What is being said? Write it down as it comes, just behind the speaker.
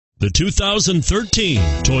The 2013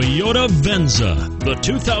 Toyota Venza. The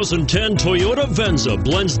 2010 Toyota Venza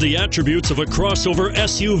blends the attributes of a crossover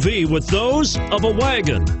SUV with those of a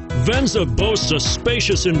wagon. Venza boasts a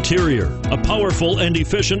spacious interior, a powerful and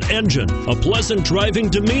efficient engine, a pleasant driving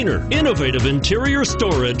demeanor, innovative interior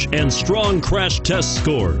storage, and strong crash test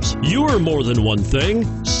scores. You are more than one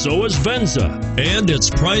thing, so is Venza. And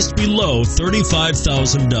it's priced below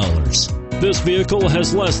 $35,000. This vehicle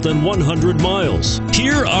has less than 100 miles.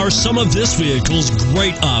 Here are some of this vehicle's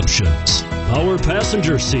great options: power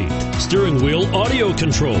passenger seat, steering wheel audio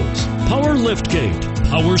controls, power liftgate,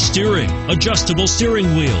 power steering, adjustable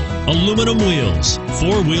steering wheel, aluminum wheels,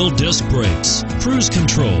 four-wheel disc brakes, cruise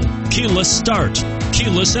control, keyless start,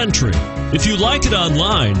 keyless entry. If you like it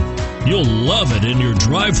online, you'll love it in your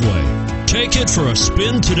driveway. Take it for a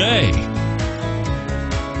spin today.